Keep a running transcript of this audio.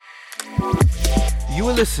You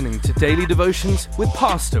are listening to Daily Devotions with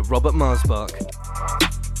Pastor Robert Marsbach.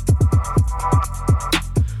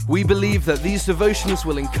 We believe that these devotions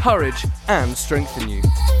will encourage and strengthen you.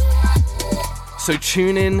 So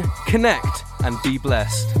tune in, connect, and be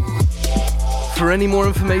blessed. For any more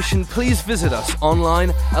information, please visit us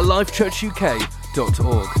online at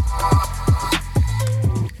lifechurchuk.org.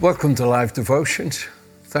 Welcome to Live Devotions.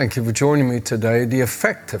 Thank you for joining me today. The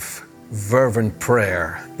effective, fervent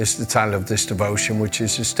prayer is the title of this devotion, which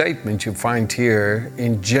is a statement you find here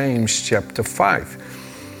in James chapter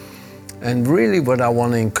 5. And really what I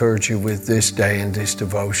want to encourage you with this day in this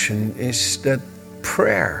devotion is that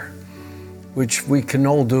prayer, which we can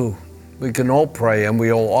all do. We can all pray, and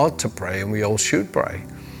we all ought to pray, and we all should pray.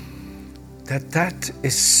 That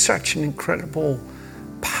is such an incredible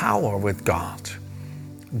power with God.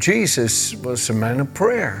 Jesus was a man of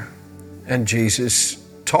prayer, and Jesus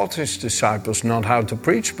taught his disciples not how to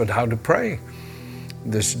preach, but how to pray.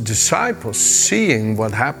 The disciples, seeing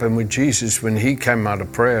what happened with Jesus when he came out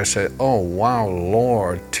of prayer, said, "Oh, wow,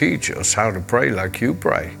 Lord, teach us how to pray like you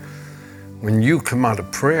pray." When you come out of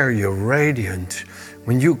prayer, you're radiant.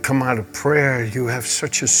 When you come out of prayer, you have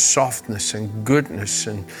such a softness and goodness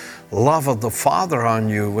and love of the Father on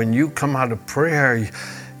you. When you come out of prayer,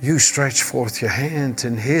 you stretch forth your hand,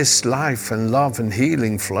 and His life and love and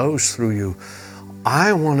healing flows through you.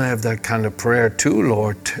 I want to have that kind of prayer too,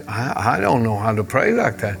 Lord. I don't know how to pray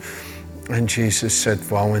like that. And Jesus said,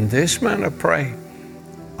 well, in this manner pray,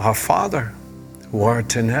 Our Father, who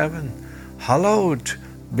art in heaven, hallowed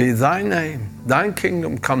be thy name. Thy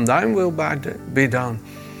kingdom come, thine will be done.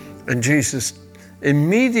 And Jesus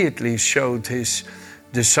immediately showed his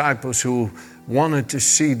disciples who wanted to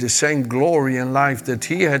see the same glory in life that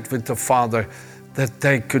he had with the Father, that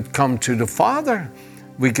they could come to the Father.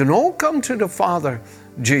 We can all come to the Father.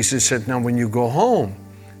 Jesus said, now when you go home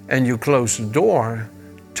and you close the door,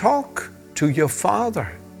 talk to your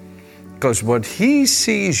Father. Because what he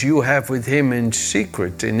sees you have with him in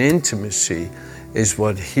secret, in intimacy, is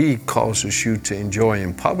what he causes you to enjoy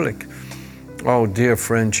in public. Oh, dear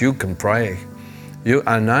friends, you can pray.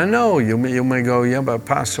 And I know you may go, yeah, but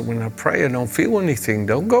Pastor, when I pray, I don't feel anything.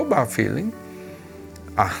 Don't go by feeling.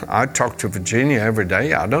 I talk to Virginia every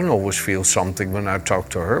day. I don't always feel something when I talk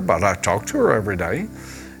to her, but I talk to her every day.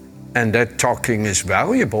 And that talking is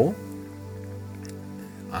valuable.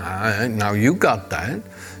 Now you got that.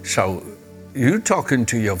 So you talking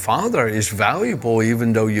to your Father is valuable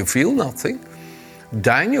even though you feel nothing.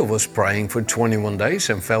 Daniel was praying for 21 days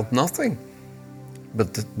and felt nothing.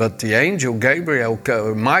 But the angel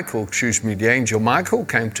Michael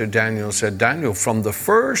came to Daniel and said, Daniel, from the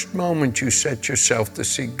first moment you set yourself to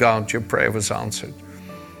seek God, your prayer was answered.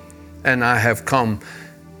 And I have come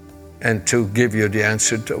and to give you the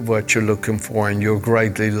answer to what you're looking for, and you're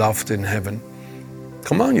greatly loved in heaven.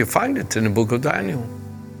 Come on, you find it in the book of Daniel.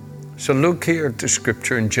 So look here at the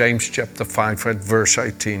scripture in James chapter 5 at verse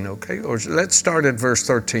 18, okay? Or let's start at verse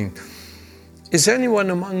 13. Is anyone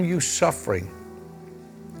among you suffering?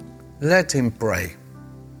 Let him pray.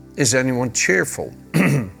 Is anyone cheerful?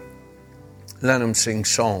 Let him sing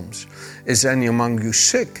psalms. Is any among you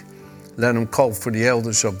sick? Let him call for the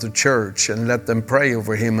elders of the church and let them pray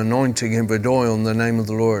over him, anointing him with oil in the name of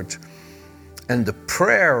the Lord. And the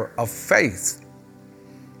prayer of faith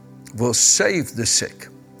will save the sick,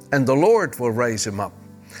 and the Lord will raise him up.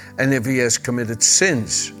 And if he has committed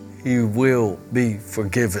sins, he will be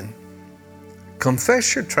forgiven.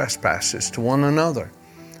 Confess your trespasses to one another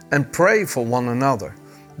and pray for one another,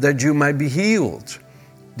 that you may be healed.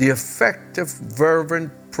 The effective,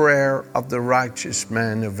 fervent prayer of the righteous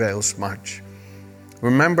man avails much.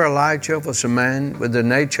 Remember, Elijah was a man with a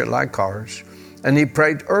nature like ours, and he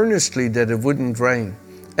prayed earnestly that it wouldn't rain,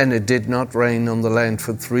 and it did not rain on the land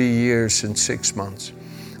for 3 years and 6 months.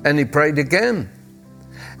 And he prayed again,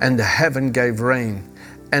 and the heaven gave rain,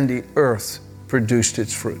 and the earth produced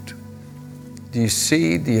its fruit. Do you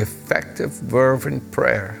see the effective, fervent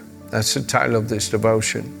prayer? That's the title of this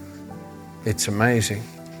devotion. It's amazing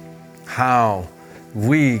how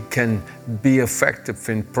we can be effective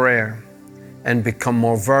in prayer and become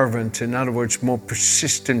more fervent. In other words, more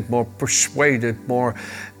persistent, more persuaded, more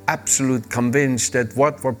absolute convinced that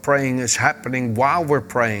what we're praying is happening while we're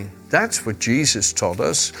praying. That's what Jesus taught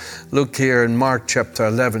us. Look here in Mark chapter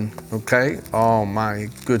 11, okay? Oh my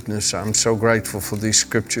goodness, I'm so grateful for these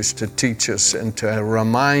scriptures to teach us and to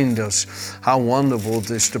remind us how wonderful it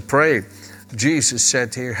is to pray. Jesus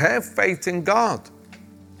said here, have faith in God.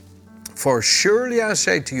 For surely I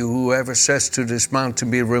say to you, whoever says to this mountain,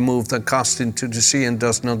 be removed and cast into the sea, and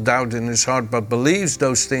does not doubt in his heart, but believes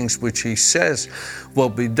those things which he says will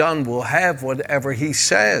be done, will have whatever he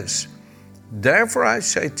says. Therefore I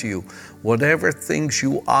say to you, whatever things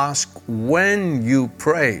you ask when you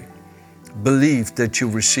pray, believe that you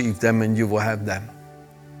receive them and you will have them.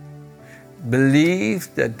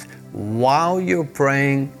 Believe that while you're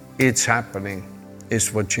praying, it's happening,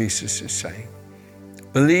 is what Jesus is saying.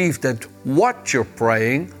 Believe that what you're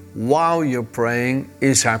praying while you're praying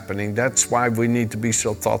is happening. That's why we need to be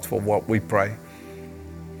so thoughtful what we pray.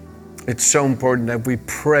 It's so important that we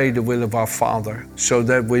pray the will of our Father so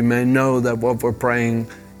that we may know that what we're praying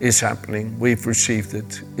is happening. We've received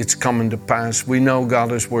it. It's coming to pass. We know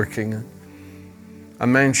God is working it. I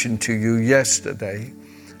mentioned to you yesterday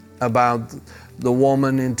about the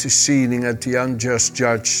woman interceding at the unjust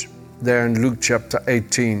judge there in Luke chapter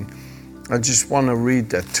 18. I just want to read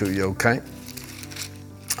that to you, okay?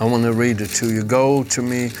 I want to read it to you. Go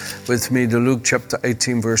with me to Luke chapter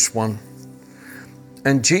 18, verse 1.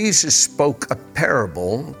 And Jesus spoke a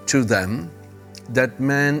parable to them that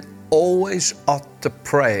men always ought to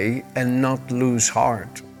pray and not lose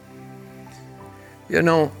heart. You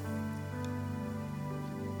know,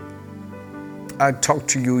 I talked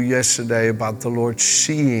to you yesterday about the Lord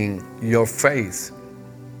seeing your faith.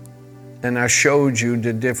 And I showed you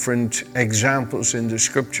the different examples in the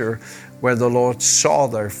scripture where the Lord saw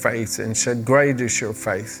their faith and said, great is your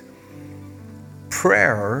faith.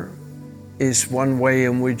 Prayer is one way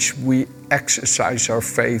in which we exercise our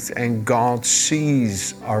faith, and God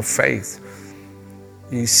sees our faith.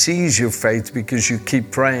 He sees your faith because you keep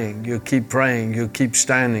praying, you keep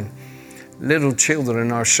standing. Little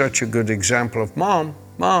children are such a good example of Mom.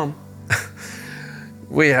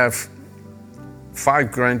 We have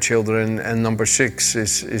 5 grandchildren, and number 6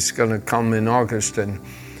 is going to come in August, and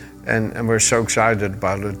we're so excited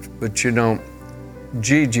about it. But you know,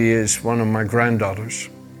 Gigi is one of my granddaughters.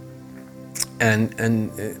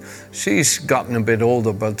 And she's gotten a bit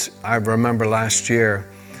older, but I remember last year,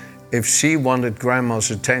 if she wanted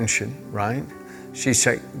Grandma's attention, right, she'd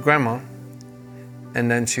say, Grandma,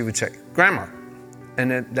 and then she would say, Grandma,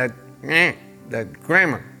 and that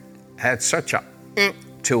Grandma had such a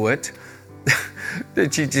to it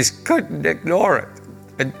that she just couldn't ignore it.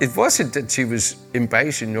 And it wasn't that she was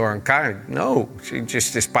impatient or unkind. No, she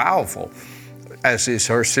just is powerful, as is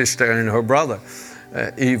her sister and her brother.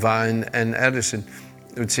 Eva and Edison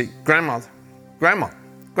would say, Grandma.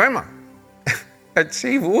 And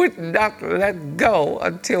she would not let go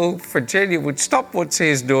until Virginia would stop what she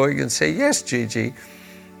is doing and say, yes, Gigi.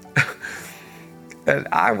 And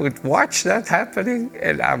I would watch that happening,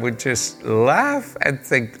 and I would just laugh and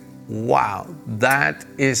think, wow, that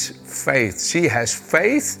is faith. She has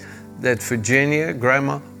faith that Virginia,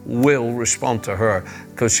 Grandma, will respond to her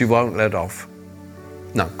because she won't let off.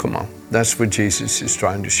 No, come on. That's what Jesus is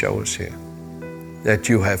trying to show us here. That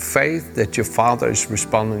you have faith, that your Father is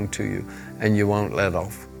responding to you, and you won't let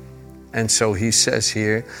off. And so he says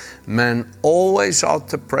here, men always ought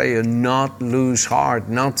to pray and not lose heart,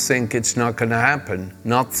 not think it's not going to happen,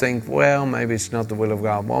 not think, well, maybe it's not the will of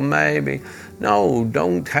God. Well, maybe. No,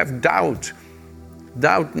 don't have doubt.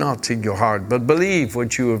 Doubt not in your heart, but believe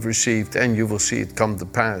what you have received, and you will see it come to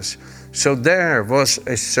pass. So there was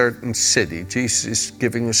a certain city. Jesus is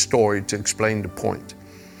giving a story to explain the point.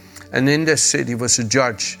 And in this city was a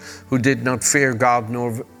judge who did not fear God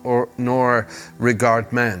nor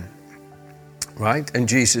regard man. Right? And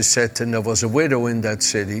Jesus said, and there was a widow in that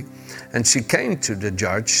city, and she came to the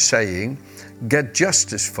judge saying, get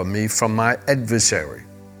justice for me from my adversary.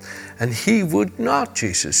 And he would not,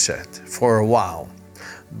 Jesus said, for a while.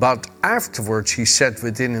 But afterwards he said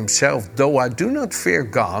within himself, though I do not fear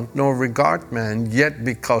God nor regard man, yet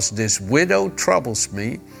because this widow troubles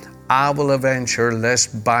me, I will avenge her,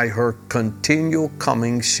 lest by her continual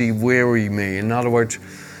coming she weary me. In other words,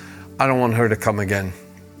 I don't want her to come again.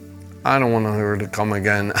 I'm going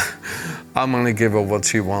to give her what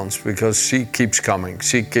she wants because she keeps coming,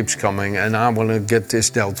 and I want to get this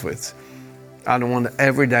dealt with. I don't want to,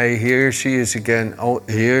 every day, here she is again,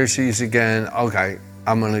 here she is again, okay,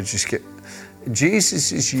 I'm going to just get...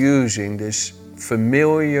 Jesus is using this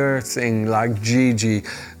familiar thing like Gigi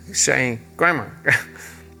saying, Grandma,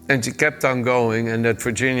 and she kept on going, and that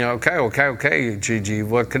Virginia, okay, Gigi,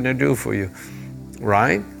 what can I do for you?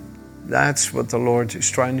 Right? That's what the Lord is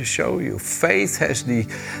trying to show you. Faith has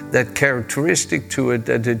that characteristic to it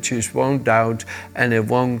that it just won't doubt and it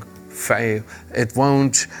won't fail. It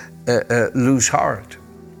won't lose heart.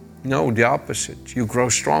 No, the opposite. You grow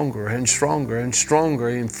stronger and stronger and stronger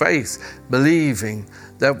in faith, believing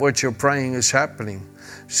that what you're praying is happening.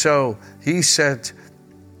 So he said,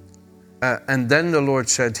 and then the Lord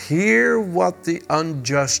said, hear what the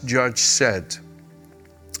unjust judge said.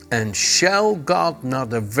 And shall God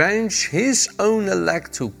not avenge his own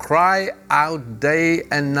elect who cry out day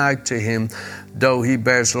and night to him, though he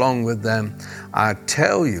bears long with them? I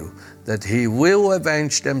tell you that he will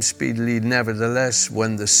avenge them speedily. Nevertheless,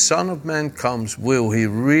 when the Son of Man comes, will he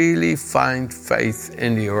really find faith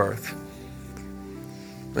in the earth?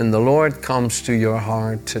 When the Lord comes to your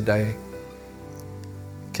heart today,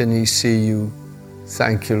 can he see you?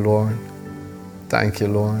 Thank you, Lord. Thank you,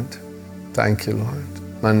 Lord. Thank you, Lord.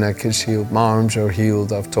 My neck is healed. My arms are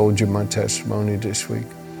healed. I've told you my testimony this week.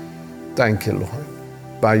 Thank you,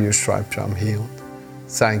 Lord. By your stripes I'm healed.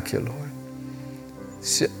 Thank you, Lord.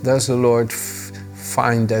 Does the Lord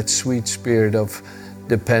find that sweet spirit of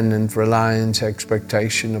dependent reliance,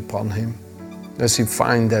 expectation upon him? Does he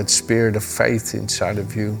find that spirit of faith inside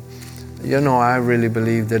of you? You know, I really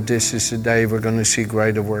believe that this is the day we're going to see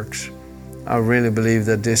greater works. I really believe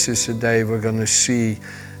that this is the day we're going to see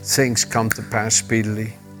things come to pass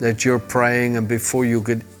speedily. That you're praying and before you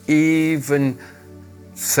could even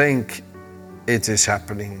think it is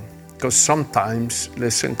happening. Because sometimes,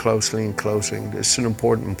 listen closely in closing, this is an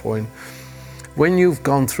important point. When you've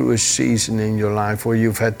gone through a season in your life where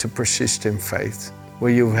you've had to persist in faith,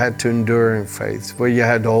 where you've had to endure in faith, where you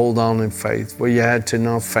had to hold on in faith, where you had to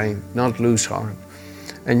not faint, not lose heart,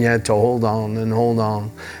 and you had to hold on and hold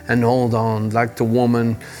on and hold on, like the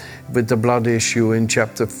woman with the blood issue in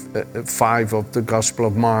chapter 5 of the Gospel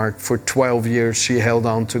of Mark. For 12 years she held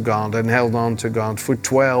on to God and held on to God. For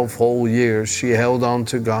 12 whole years she held on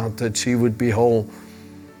to God that she would be whole.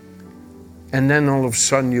 And then all of a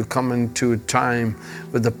sudden you come into a time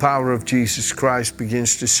where the power of Jesus Christ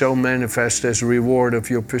begins to so manifest as a reward of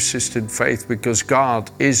your persistent faith, because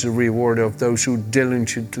God is a rewarder of those who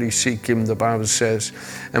diligently seek him, the Bible says.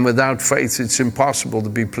 And without faith it's impossible to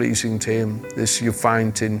be pleasing to him. This you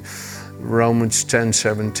find in Romans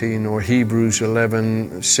 10:17 or Hebrews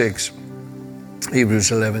 11:6.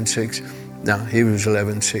 Hebrews 11:6.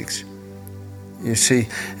 You see,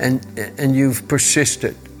 and you've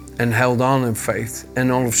persisted and held on in faith,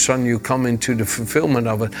 and all of a sudden you come into the fulfillment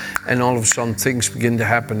of it, and all of a sudden things begin to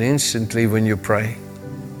happen instantly when you pray.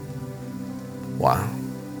 Wow.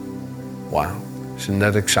 Isn't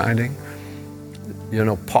that exciting? You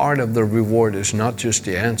know, part of the reward is not just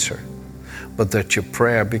the answer, but that your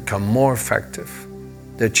prayer become more effective,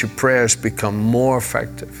 that your prayers become more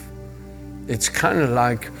effective. It's kind of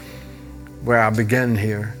like where I began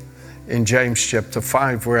here in James chapter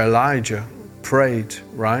 5, where Elijah prayed,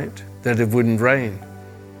 right, that it wouldn't rain.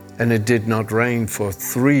 And it did not rain for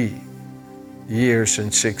 3 years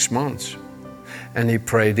and 6 months. And he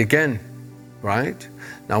prayed again, right?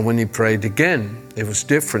 Now, when he prayed again, it was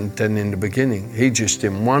different than in the beginning. He just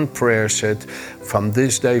in one prayer said, from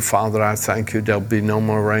this day, Father, I thank you, there'll be no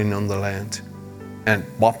more rain on the land. And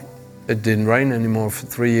it didn't rain anymore for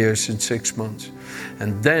 3 years and 6 months.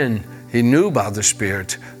 And then he knew by the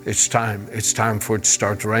Spirit, it's time for it to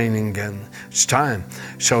start raining again. It's time.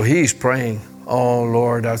 So he's praying, oh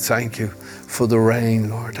Lord, I thank you for the rain,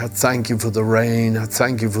 Lord. I thank you for the rain. I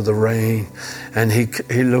thank you for the rain. And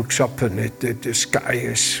he looks up and the sky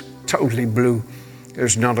is totally blue.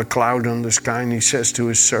 There's not a cloud on the sky. And he says to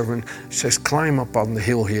his servant, he says, climb up on the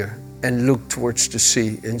hill here and look towards the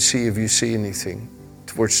sea and see if you see anything.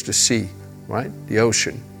 Towards the sea, right? The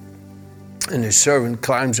ocean. And his servant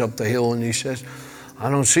climbs up the hill and he says, I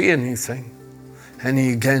don't see anything. And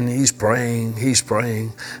he's praying.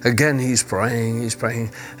 Again, he's praying.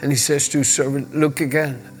 And he says to his servant, look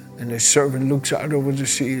again. And his servant looks out over the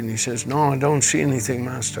sea and he says, no, I don't see anything,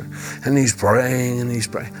 Master. And he's praying.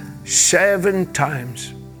 7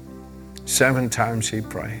 times. 7 times he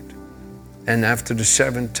prayed. And after the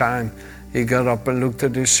 7th time, he got up and looked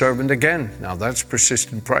at his servant again. Now that's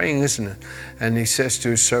persistent praying, isn't it? And he says to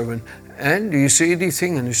his servant, and do you see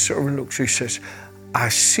anything? And his servant looks, he says, I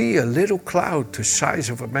see a little cloud the size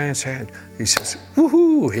of a man's hand. He says,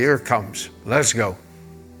 woohoo, here it comes. Let's go.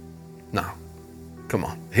 Now, come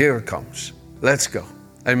on, here it comes. Let's go.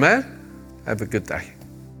 Amen? Have a good day.